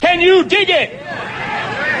you dig it?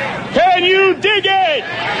 Can you dig it?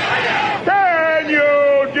 Can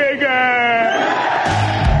you dig it?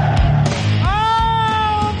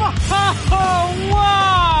 Oh,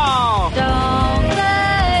 wow! Don't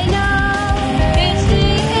they know it's the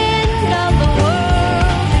end of the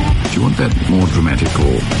world? Do you want that more dramatic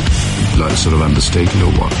or like sort of understated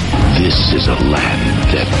or what? This is a land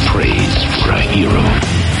that prays for a hero.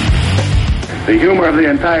 The humor of the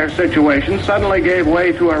entire situation suddenly gave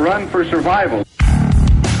way to a run for survival.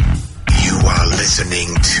 You are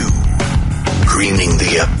listening to Greening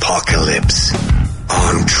the Apocalypse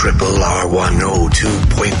on Triple R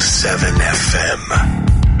 102.7 FM.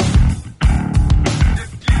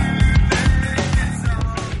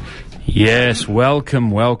 Yes,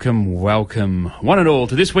 welcome, one and all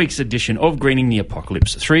to this week's edition of Greening the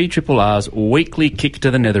Apocalypse, 3RR's weekly kick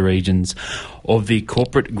to the nether regions of the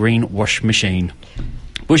corporate greenwash machine.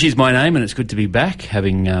 Bushy's my name, and it's good to be back,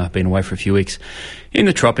 having been away for a few weeks in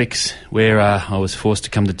the tropics, where I was forced to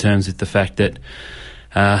come to terms with the fact that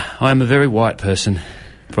I am a very white person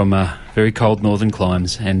from very cold northern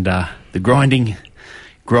climes, and the grinding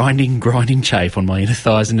chafe on my inner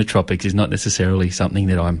thighs in the tropics is not necessarily something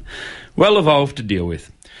that I'm well evolved to deal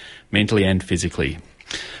with, mentally and physically.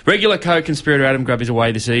 Regular co-conspirator Adam Grubb is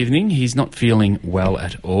away this evening. He's not feeling well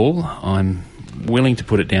at all. I'm willing to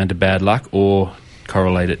put it down to bad luck or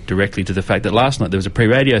correlate it directly to the fact that last night there was a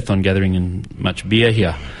pre-radiothon gathering and much beer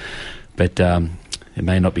here. But it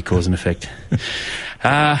may not be cause and effect.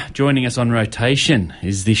 Joining us on rotation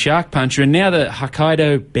is the Shark Puncher and now the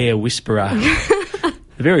Hokkaido Bear Whisperer.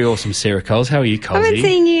 The very awesome Sarah Coles. How are you, Colsey? I haven't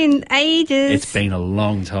seen you in ages. It's been a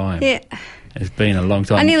long time. Yeah. It's been a long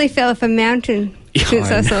time. I nearly fell off a mountain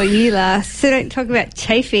since I saw you last. So don't talk about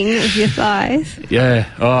chafing of your thighs. Yeah.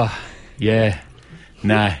 Oh, yeah.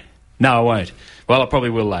 No, I won't. Well, I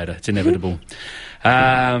probably will later. It's inevitable.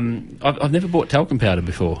 I've never bought talcum powder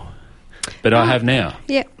before, but I have now.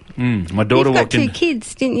 Yep. My daughter walked in. You've got 2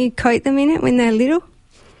 kids. Didn't you coat them in it when they're little?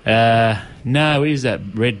 No, we use that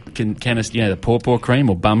red canister, the pawpaw cream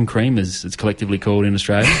or bum cream, as it's collectively called in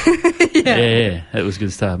Australia. Yeah, that was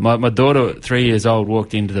good stuff. My daughter, 3 years old,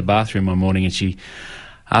 walked into the bathroom one morning and she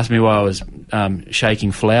asked me why I was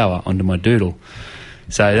shaking flour onto my doodle.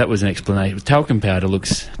 So that was an explanation. Talcum powder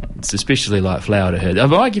looks suspiciously like flour to her.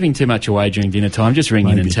 Am I giving too much away during dinner time? Just ring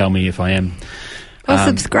in and tell me if I am. Or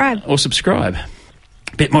subscribe. Or subscribe.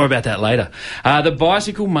 Bit more about that later. The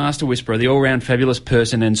bicycle master whisperer, the all-round fabulous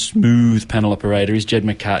person and smooth panel operator is Jed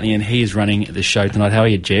McCartney, and he is running the show tonight. How are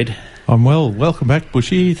you, Jed? I'm well. Welcome back,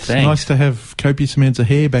 Bushy. It's nice to have copious amounts of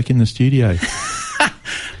hair back in the studio.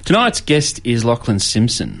 Tonight's guest is Lachlan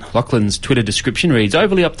Simpson. Lachlan's Twitter description reads,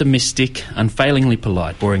 overly optimistic, unfailingly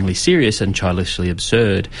polite, boringly serious and childishly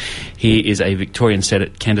absurd. He is a Victorian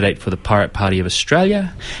Senate candidate for the Pirate Party of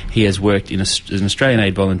Australia. He has worked as an Australian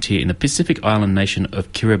aid volunteer in the Pacific Island nation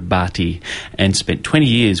of Kiribati and spent 20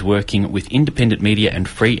 years working with independent media and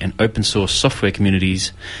free and open source software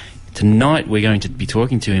communities. Tonight we're going to be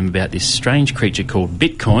talking to him about this strange creature called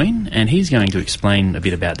Bitcoin, and he's going to explain a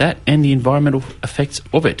bit about that and the environmental effects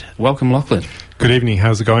of it. Welcome, Lachlan. Good evening.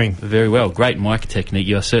 How's it going? Very well. Great mic technique.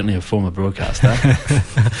 You are certainly a former broadcaster.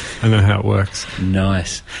 I know how it works.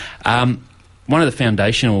 Nice. One of the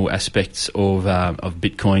foundational aspects of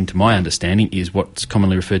Bitcoin, to my understanding, is what's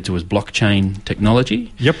commonly referred to as blockchain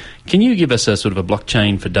technology. Yep. Can you give us a sort of a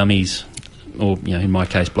blockchain for dummies, or, in my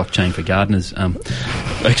case, blockchain for gardeners,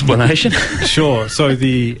 explanation? Sure. So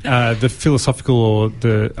the philosophical or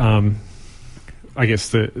the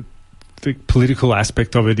political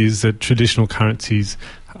aspect of it is that traditional currencies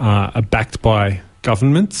are backed by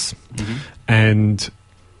governments, and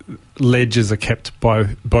ledgers are kept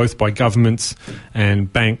both by governments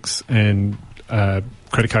and banks and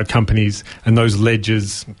credit card companies, and those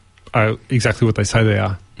ledgers are exactly what they say they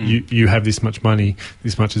are. You have this much money,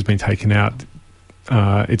 this much has been taken out,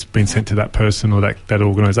 it's been sent to that person or that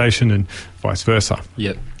organisation, and vice versa.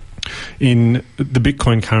 Yep. In the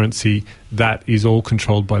Bitcoin currency, that is all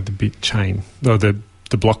controlled by the bit chain, or the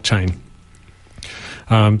blockchain.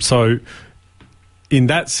 So in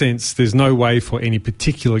that sense, there's no way for any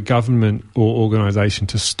particular government or organisation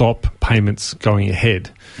to stop payments going ahead.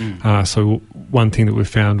 So one thing that we've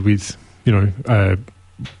found with,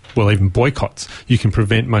 even boycotts, you can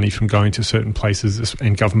prevent money from going to certain places,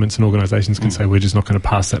 and governments and organisations can say, we're just not going to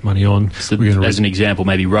pass that money on. So as an example,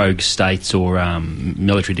 maybe rogue states or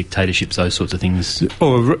military dictatorships, those sorts of things.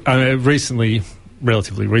 Or relatively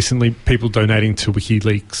recently, people donating to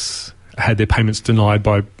WikiLeaks had their payments denied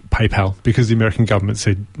by PayPal because the American government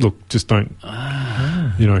said, look, just don't,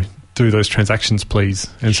 do those transactions, please.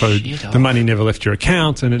 And so the money never left your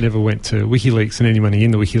account, and it never went to WikiLeaks, and any money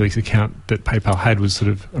in the WikiLeaks account that PayPal had was sort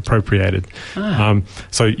of appropriated.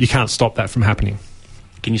 So you can't stop that from happening.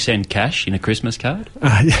 Can you send cash in a Christmas card?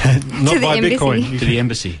 Not by Bitcoin. To the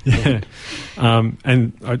embassy. Yeah.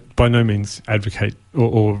 And I by no means advocate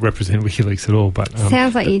or represent WikiLeaks at all. But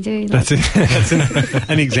sounds like you do. That's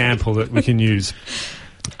an example that we can use.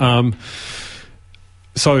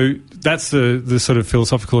 So that's the sort of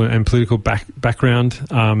philosophical and political background.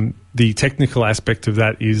 The technical aspect of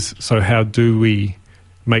that is, so how do we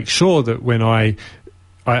make sure that when I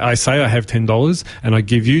say I have $10 and I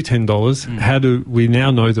give you $10, how do we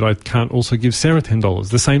now know that I can't also give Sarah $10,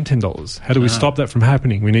 the same $10? How do we stop that from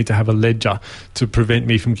happening? We need to have a ledger to prevent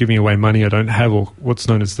me from giving away money I don't have, or what's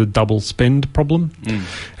known as the double spend problem.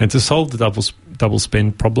 And to solve the double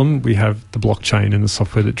spend problem, we have the blockchain and the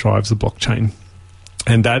software that drives the blockchain.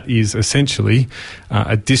 And that is essentially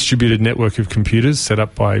a distributed network of computers set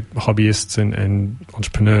up by hobbyists and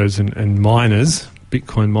entrepreneurs and miners,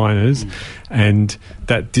 Bitcoin miners, and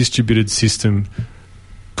that distributed system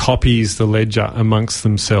copies the ledger amongst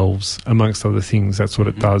themselves, amongst other things. That's what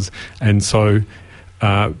it does. And so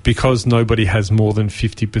because nobody has more than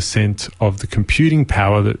 50% of the computing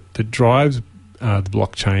power that drives the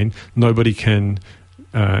blockchain, nobody can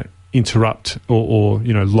interrupt or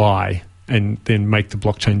lie and then make the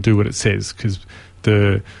blockchain do what it says, because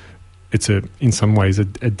it's in some ways a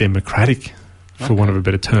democratic, for want of a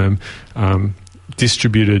better term,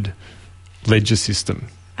 distributed ledger system.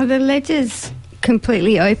 Are the ledgers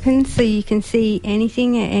completely open so you can see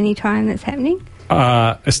anything at any time that's happening?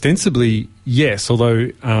 Ostensibly, yes, although,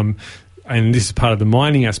 and this is part of the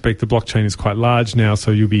mining aspect, the blockchain is quite large now,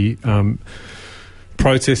 so you'll be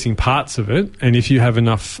processing parts of it, and if you have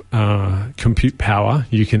enough compute power,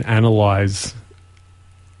 you can analyse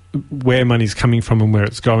where money's coming from and where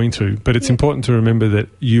it's going to. But it's important to remember that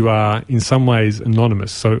you are in some ways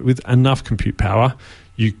anonymous. So with enough compute power,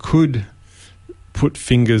 you could put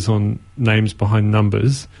fingers on names behind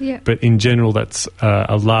numbers, but in general that's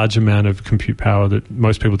a large amount of compute power that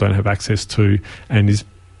most people don't have access to, and is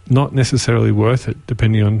not necessarily worth it,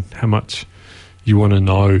 depending on how much you want to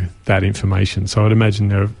know that information. So I'd imagine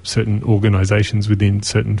there are certain organisations within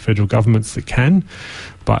certain federal governments that can,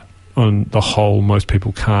 but on the whole, most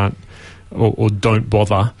people can't or don't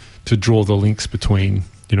bother to draw the links between,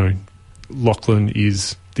 Lachlan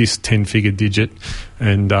is this 10-figure digit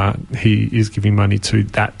and he is giving money to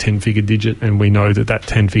that 10-figure digit, and we know that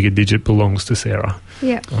 10-figure digit belongs to Sarah.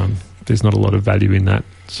 There's not a lot of value in that.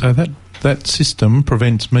 So that system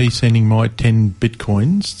prevents me sending my 10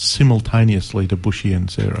 bitcoins simultaneously to Bushy and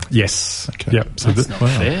Sarah. Yes. Okay. Yep. So that's not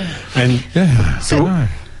fair. And so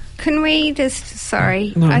can we just?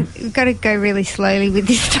 Sorry, I've got to go really slowly with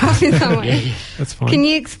this stuff in some way. That's fine. Can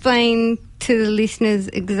you explain to the listeners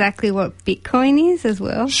exactly what Bitcoin is as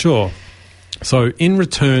well? Sure. So in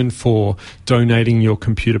return for donating your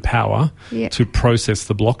computer power to process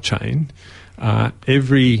the blockchain,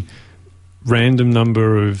 every random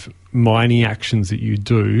number of mining actions that you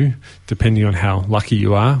do, depending on how lucky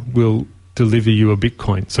you are, will deliver you a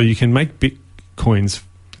Bitcoin. So you can make Bitcoins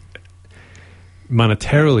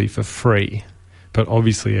monetarily for free, but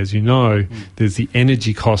obviously, as you know, there's the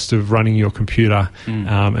energy cost of running your computer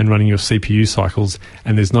and running your CPU cycles,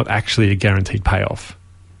 and there's not actually a guaranteed payoff,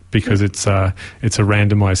 because it's a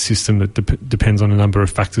randomized system that depends on a number of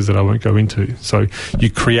factors that I won't go into. So you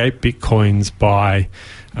create Bitcoins by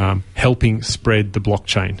helping spread the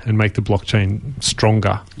blockchain and make the blockchain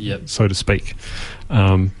stronger, so to speak.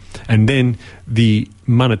 And then the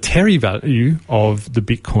monetary value of the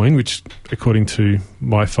Bitcoin, which according to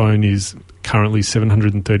my phone is currently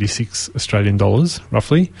 736 Australian dollars,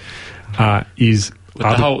 roughly, is...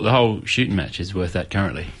 But the whole shooting match is worth that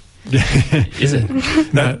currently. Is it?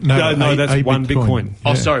 No, that's one Bitcoin.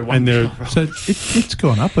 Oh, sorry, one. So it's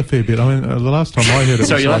gone up a fair bit. I mean, the last time I heard it.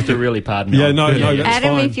 So you'll have to really pardon me. Yeah, no, that's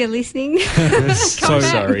Adam, fine. if you're listening.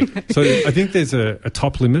 Sorry. So I think there's a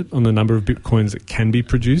top limit on the number of Bitcoins that can be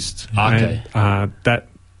produced. Okay. And that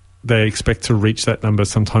they expect to reach that number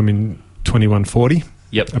sometime in 2140.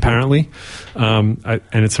 Yep. Apparently, and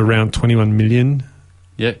it's around 21 million.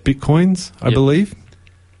 Bitcoins, I believe.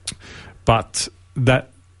 But that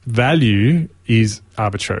value is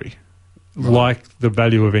arbitrary, like the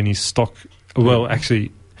value of any stock. Well,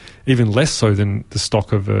 actually, even less so than the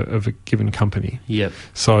stock of a given company. Yep.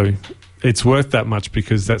 So it's worth that much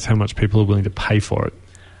because that's how much people are willing to pay for it.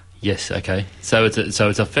 Yes. Okay. So it's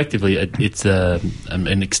effectively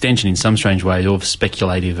an extension in some strange way of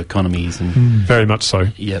speculative economies, and very much so.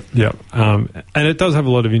 Yep. Yep. And it does have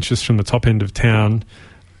a lot of interest from the top end of town.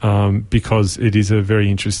 because it is a very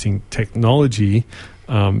interesting technology.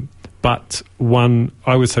 But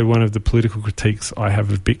I would say one of the political critiques I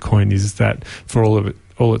have of Bitcoin is that for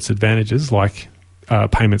all its advantages, like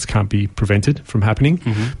payments can't be prevented from happening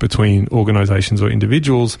between organisations or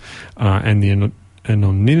individuals, and the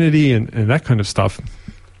anonymity and that kind of stuff,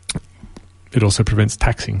 it also prevents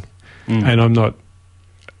taxing. And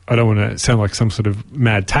I don't want to sound like some sort of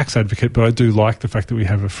mad tax advocate, but I do like the fact that we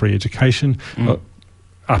have a free education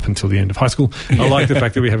up until the end of high school. I like the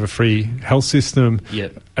fact that we have a free health system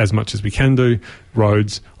as much as we can do,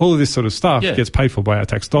 roads, all of this sort of stuff gets paid for by our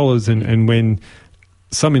tax dollars. And when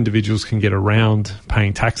some individuals can get around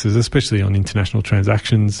paying taxes, especially on international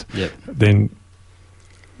transactions, then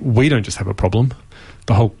we don't just have a problem.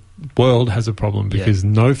 The whole world has a problem because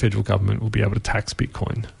no federal government will be able to tax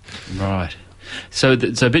Bitcoin. Right. So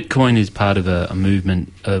Bitcoin is part of a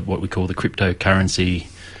movement of what we call the cryptocurrency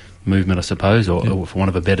movement, I suppose, or for want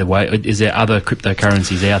of a better way. Is there other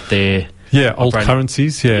cryptocurrencies out there? Yeah, alt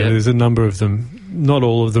currencies. Yeah, there's a number of them. Not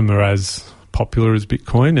all of them are as popular as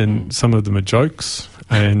Bitcoin, and some of them are jokes,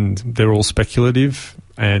 and they're all speculative.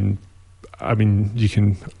 And I mean,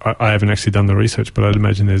 I haven't actually done the research, but I'd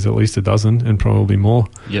imagine there's at least a dozen and probably more.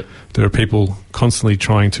 Yep. There are people constantly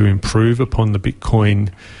trying to improve upon the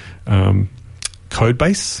Bitcoin code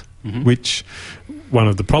base, which one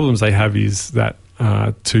of the problems they have is that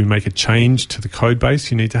to make a change to the code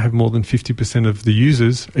base, you need to have more than 50% of the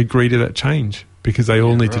users agree to that change, because they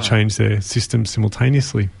all need to change their system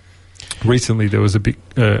simultaneously. Recently, there was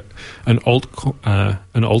an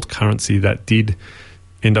alt currency that did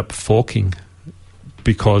end up forking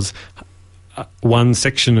because one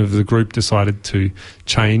section of the group decided to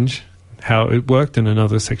change how it worked, and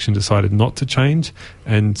another section decided not to change,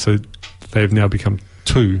 and so they've now become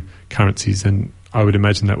two currencies, and I would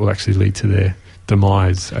imagine that will actually lead to their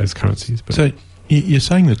demise as currencies. But so you're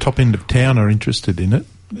saying the top end of town are interested in it.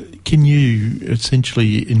 Can you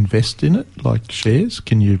essentially invest in it, like shares?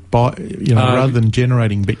 Can you buy, rather than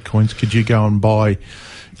generating bitcoins, could you go and buy,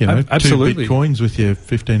 absolutely, 2 bitcoins with your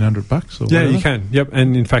 $1,500 or whatever? Yeah, you can. Yep,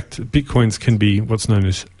 and in fact, bitcoins can be what's known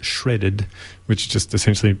as shredded, which just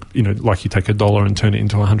essentially, like you take $1 and turn it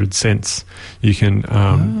into 100 cents. You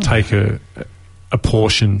can take a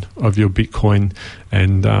portion of your Bitcoin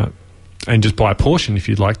and just buy a portion if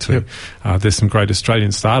you'd like to. Yep. There's some great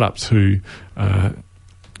Australian startups who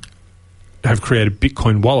have created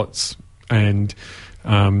Bitcoin wallets, and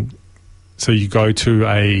so you go to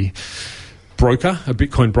a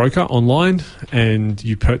Bitcoin broker online, and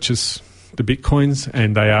you purchase the Bitcoins,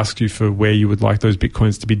 and they ask you for where you would like those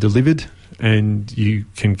Bitcoins to be delivered, and you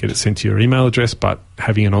can get it sent to your email address. But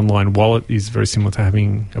having an online wallet is very similar to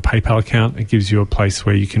having a PayPal account. It gives you a place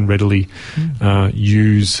where you can readily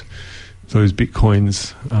use those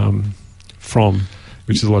Bitcoins from,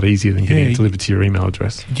 which is a lot easier than getting it delivered to your email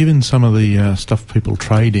address. Given some of the stuff people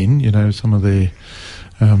trade in, some of the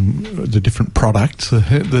different products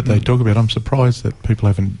that they talk about, I'm surprised that people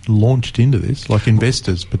haven't launched into this, like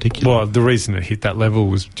investors particularly. Well, the reason it hit that level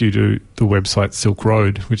was due to the website Silk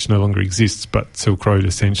Road, which no longer exists, but Silk Road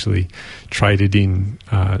essentially traded in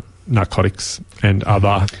narcotics and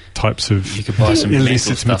other types of you could buy some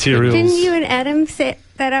illicit materials. Didn't you and Adam set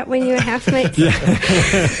that up when you were housemates?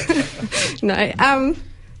 No.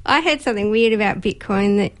 I heard something weird about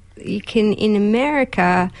Bitcoin, that you can, in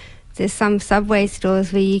America, there's some Subway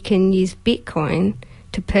stores where you can use Bitcoin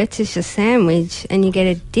to purchase a sandwich and you get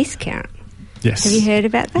a discount. Yes. Have you heard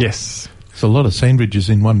about that? Yes. There's a lot of sandwiches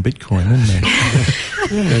in one Bitcoin, isn't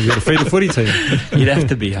there? You've got to feed a footy team. You'd have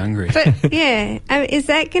to be hungry. But, yeah, is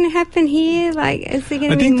that going to happen here? Like, is there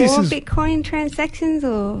going to be more Bitcoin transactions,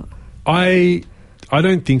 or...? I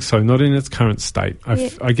don't think so, not in its current state.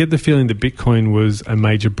 I get the feeling that Bitcoin was a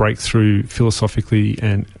major breakthrough philosophically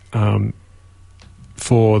and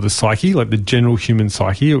for the psyche, like the general human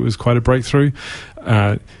psyche. It was quite a breakthrough.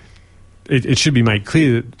 It should be made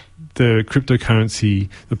clear that the cryptocurrency,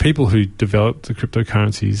 the people who developed the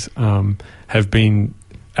cryptocurrencies have been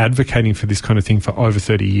advocating for this kind of thing for over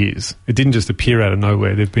 30 years. It didn't just appear out of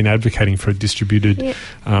nowhere. They've been advocating for a distributed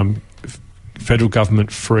federal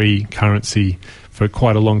government-free currency for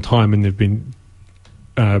quite a long time, and they've been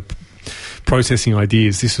processing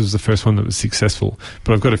ideas. This was the first one that was successful.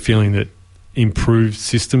 But I've got a feeling that improved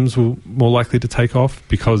systems will more likely to take off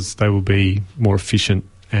because they will be more efficient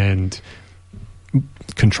and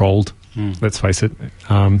controlled, let's face it.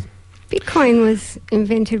 Bitcoin was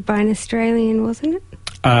invented by an Australian, wasn't it?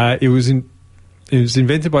 It was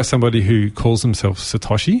invented by somebody who calls himself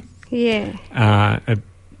Satoshi. Yeah.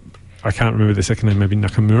 I can't remember the second name, maybe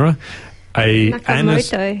Nakamura.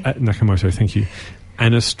 Nakamoto. Nakamoto, thank you.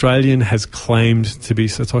 An Australian has claimed to be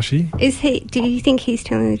Satoshi. Is he? Do you think he's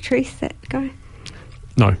telling the truth, that guy?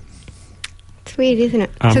 No. It's weird, isn't it?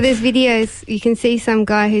 So there's videos, you can see some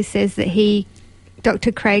guy who says that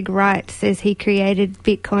Dr. Craig Wright says he created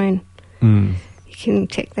Bitcoin. You can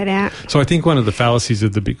check that out. So I think one of the fallacies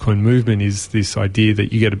of the Bitcoin movement is this idea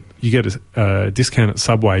that you get a discount at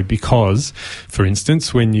Subway because, for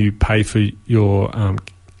instance, when you pay for your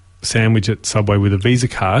sandwich at Subway with a Visa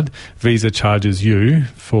card, Visa charges you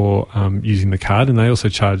for using the card, and they also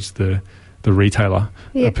charge the retailer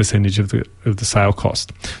a percentage of the sale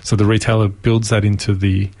cost. So the retailer builds that into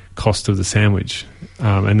the cost of the sandwich,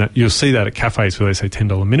 and that, you'll see that at cafes where they say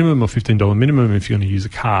 $10 minimum or $15 minimum if you're going to use a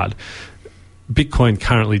card. Bitcoin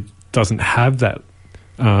currently doesn't have that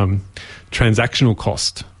transactional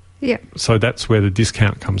cost. Yeah. So that's where the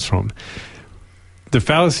discount comes from. The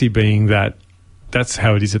fallacy being that that's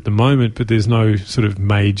how it is at the moment, but there's no sort of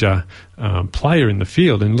major player in the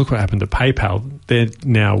field. And look what happened to PayPal. They're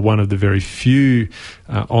now one of the very few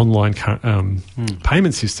online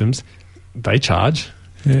payment systems. They charge.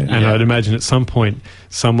 Yeah. And I'd imagine at some point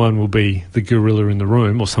someone will be the gorilla in the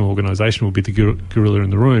room, or some organisation will be the gorilla in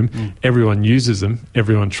the room. Everyone uses them.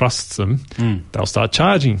 Everyone trusts them. They'll start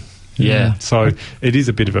charging. Yeah. So it is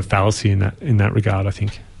a bit of a fallacy in that regard, I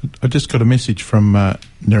think. I just got a message from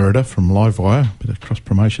Nerida from Livewire, a bit of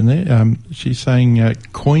cross-promotion there. She's saying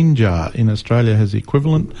CoinJar in Australia has the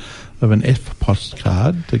equivalent of an FPOS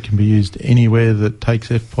card that can be used anywhere that takes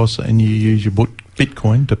FPOS, and you use your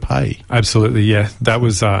Bitcoin to pay. Absolutely, yeah. That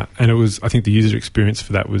was, and it was, I think the user experience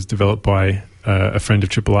for that was developed by a friend of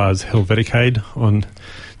Triple R's, Helveticade, on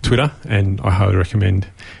Twitter, and I highly recommend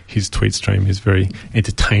his tweet stream. He's a very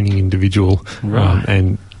entertaining individual,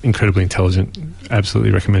 and incredibly intelligent.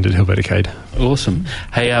 Absolutely recommended Helveticade. Awesome.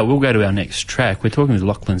 Hey, we'll go to our next track. We're talking with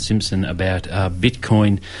Lachlan Simpson about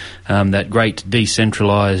Bitcoin, that great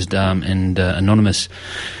decentralised and anonymous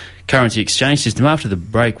currency exchange system. After the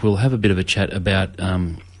break, we'll have a bit of a chat about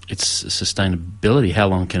its sustainability. How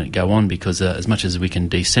long can it go on? Because as much as we can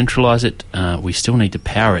decentralise it, we still need to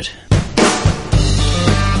power it.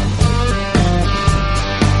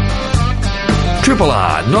 Triple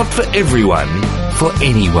R, not for everyone, for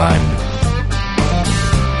anyone.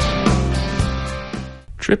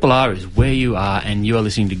 Triple R is where you are, and you are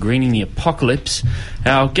listening to Greening the Apocalypse.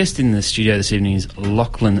 Our guest in the studio this evening is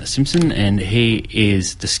Lachlan Simpson, and he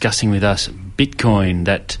is discussing with us Bitcoin,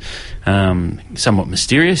 that somewhat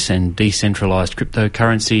mysterious and decentralised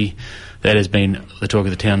cryptocurrency that has been the talk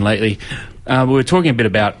of the town lately. We were talking a bit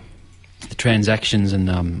about the transactions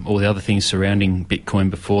and all the other things surrounding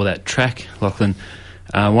Bitcoin before that track, Lachlan.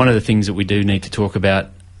 One of the things that we do need to talk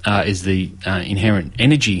about is the inherent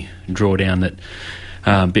energy drawdown that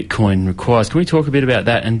Bitcoin requires. Can we talk a bit about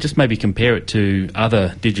that and just maybe compare it to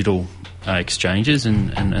other digital exchanges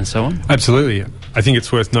and so on? Absolutely. I think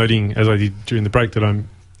it's worth noting, as I did during the break, that I'm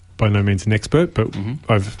by no means an expert, but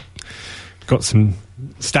I've got some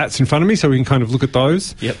stats in front of me so we can kind of look at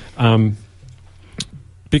those. Yep.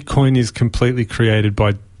 Bitcoin is completely created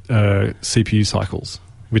by CPU cycles,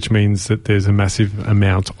 which means that there's a massive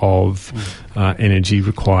amount of energy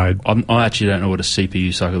required. I actually don't know what a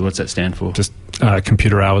CPU cycle is. What's that stand for? Just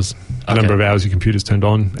computer hours, the number of hours your computer's turned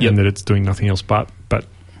on, and that it's doing nothing else but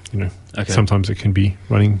you know, sometimes it can be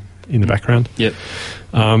running in the background. Yep.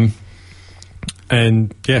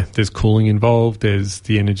 And yeah, there's cooling involved, there's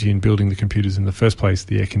the energy in building the computers in the first place,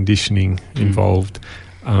 the air conditioning involved.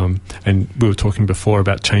 And we were talking before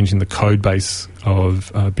about changing the code base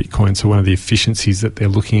of Bitcoin. So one of the efficiencies that they're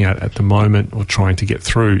looking at the moment, or trying to get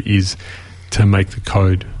through, is to make the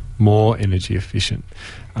code more energy efficient.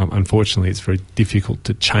 Unfortunately, it's very difficult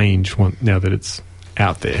to change now that it's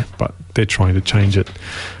out there, but they're trying to change it.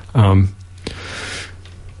 But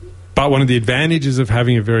one of the advantages of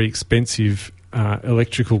having a very expensive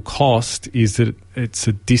electrical cost is that it's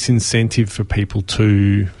a disincentive for people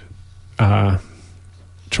to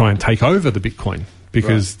try and take over the Bitcoin,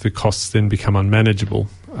 because the costs then become unmanageable,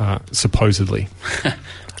 supposedly.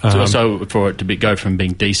 So for it to go from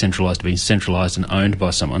being decentralised to being centralised and owned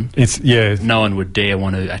by someone, no one would dare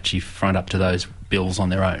want to actually front up to those bills on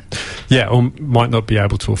their own. Yeah, or might not be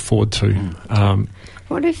able to afford to.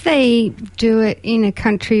 What if they do it in a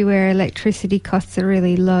country where electricity costs are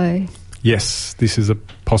really low? Yes, this is a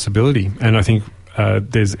possibility. And I think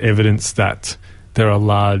there's evidence that there are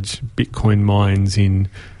large Bitcoin mines in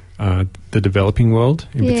the developing world,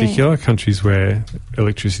 in particular, countries where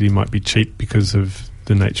electricity might be cheap because of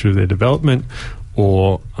the nature of their development,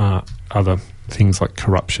 or other things like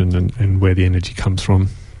corruption and where the energy comes from.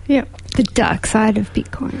 Yep, the dark side of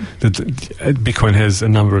Bitcoin. Bitcoin has a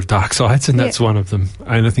number of dark sides, and that's one of them.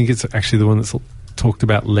 And I think it's actually the one that's talked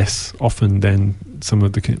about less often than some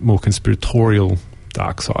of the more conspiratorial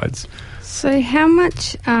dark sides. So how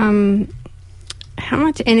much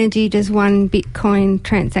energy does one Bitcoin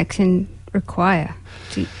transaction require?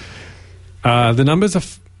 The numbers are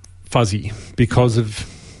fuzzy because of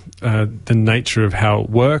the nature of how it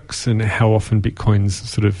works and how often Bitcoins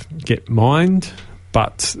sort of get mined.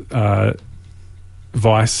 But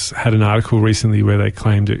Vice had an article recently where they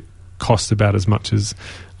claimed it cost about as much as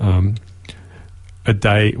a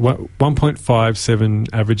day, 1.57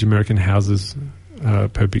 average American houses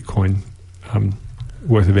per Bitcoin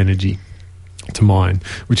worth of energy to mine,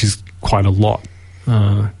 which is quite a lot.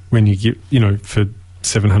 When you get, for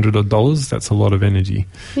 $700 odd, that's a lot of energy.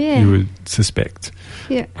 Yeah. You would suspect.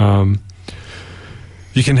 Yeah.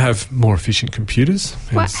 You can have more efficient computers.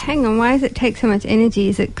 Hang on, why does it take so much energy?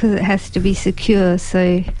 Is it because it has to be secure?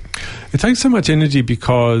 So it takes so much energy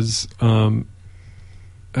because I'm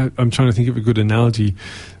trying to think of a good analogy.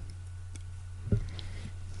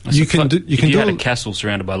 If you had a castle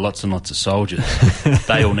surrounded by lots and lots of soldiers,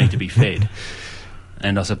 they all need to be fed.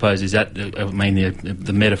 And I suppose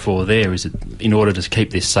the metaphor there is that in order to keep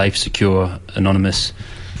this safe, secure, anonymous,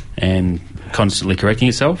 and constantly correcting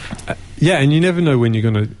itself. Yeah, and you never know when you're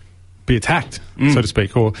going to be attacked, so to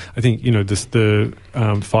speak. Or I think the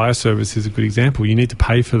fire service is a good example. You need to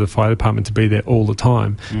pay for the fire department to be there all the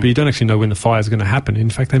time, but you don't actually know when the fire is going to happen. In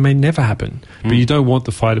fact, they may never happen. But you don't want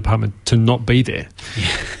the fire department to not be there.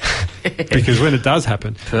 Because when it does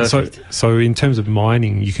happen. So in terms of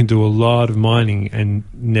mining, you can do a lot of mining and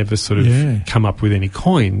never sort of come up with any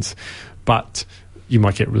coins, but you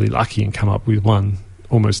might get really lucky and come up with one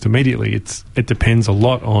almost immediately. It depends a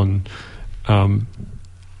lot on...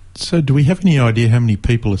 So do we have any idea how many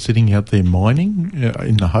people are sitting out there mining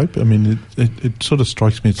in the hope? I mean, it sort of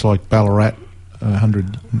strikes me it's like Ballarat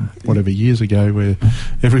 100 whatever years ago, where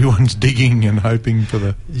everyone's digging and hoping for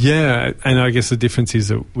the... Yeah, and I guess the difference is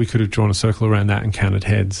that we could have drawn a circle around that and counted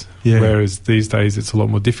heads, whereas these days it's a lot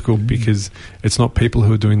more difficult because it's not people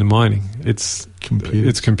who are doing the mining, it's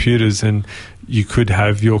computers, and you could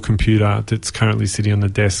have your computer that's currently sitting on the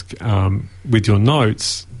desk with your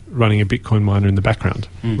notes running a Bitcoin miner in the background,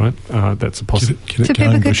 right? That's a possibility. So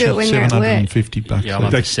people could do it when they're at work. $750. Yeah, I'm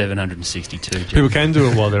up to 762. People can do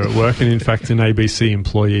it while they're at work, and in fact, an ABC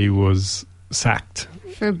employee was sacked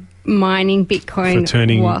for mining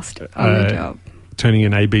Bitcoin whilst on the job. Turning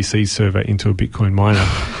an ABC server into a Bitcoin miner.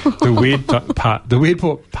 The weird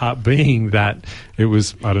part being that it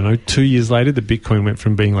was, 2 years later, the Bitcoin went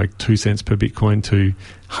from being like 2 cents per Bitcoin to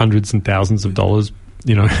hundreds and thousands of dollars,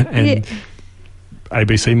 and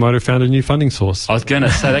ABC might have found a new funding source. I was going to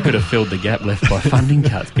say they could have filled the gap left by funding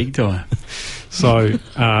cuts big time. So,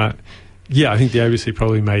 I think the ABC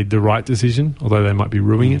probably made the right decision, although they might be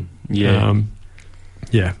ruining it.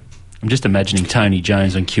 Yeah. I'm just imagining Tony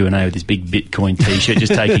Jones on Q&A with his big Bitcoin T-shirt,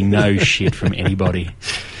 just taking no shit from anybody.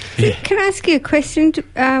 Yeah. Can I ask you a question?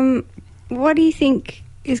 What do you think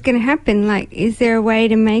is going to happen? Like, is there a way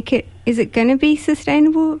to make it... Is it going to be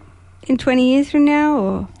sustainable in 20 years from now,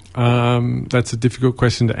 or...? That's a difficult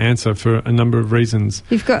question to answer for a number of reasons.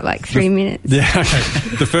 You've got like 3 minutes. Yeah,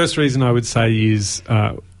 okay. The first reason I would say is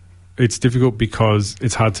it's difficult because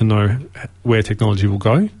it's hard to know where technology will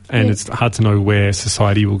go, and it's hard to know where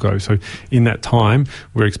society will go. So in that time,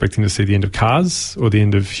 we're expecting to see the end of cars or the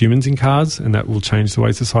end of humans in cars, and that will change the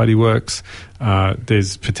way society works.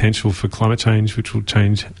 There's potential for climate change, which will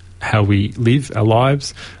change how we live our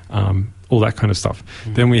lives. All that kind of stuff.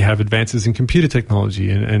 Then we have advances in computer technology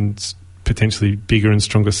and potentially bigger and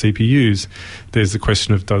stronger CPUs. There's the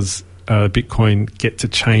question of does Bitcoin get to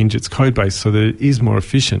change its code base so that it is more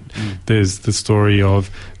efficient? There's the story of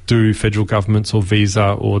do federal governments or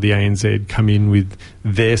Visa or the ANZ come in with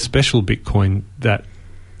their special Bitcoin that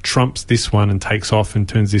trumps this one and takes off and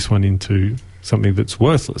turns this one into something that's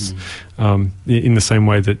worthless? In the same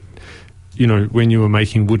way that, when you were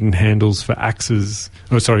making wooden heads for axes,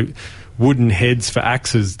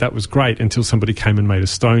 that was great until somebody came and made a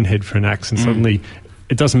stone head for an axe, and suddenly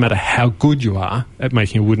it doesn't matter how good you are at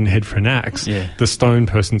making a wooden head for an axe, the stone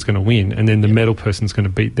person's going to win, and then the metal person's going to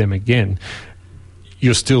beat them again.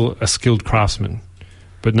 You're still a skilled craftsman,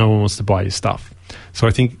 but no one wants to buy your stuff. So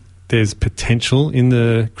I think there's potential in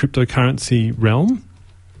the cryptocurrency realm,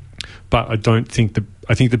 but I think the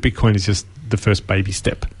Bitcoin is just the first baby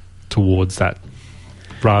step towards that,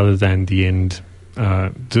 rather than the end.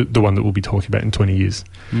 The one that we'll be talking about in 20 years.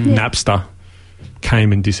 Napster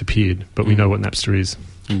came and disappeared, but we know what Napster is.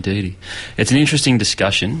 Indeed. It's an interesting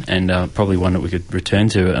discussion, and probably one that we could return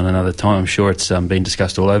to at another time. I'm sure it's been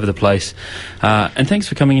discussed all over the place. And thanks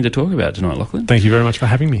for coming in to talk about it tonight, Lachlan. Thank you very much for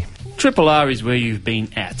having me. Triple R is where you've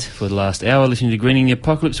been at for the last hour listening to Greening the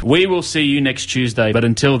Apocalypse. We will see you next Tuesday, but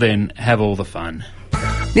until then, have all the fun.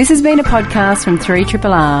 This has been a podcast from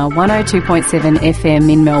 3RRR 102.7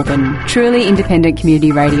 FM in Melbourne. Truly independent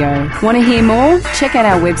community radio. Want to hear more? Check out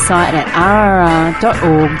our website at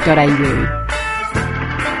rrr.org.au.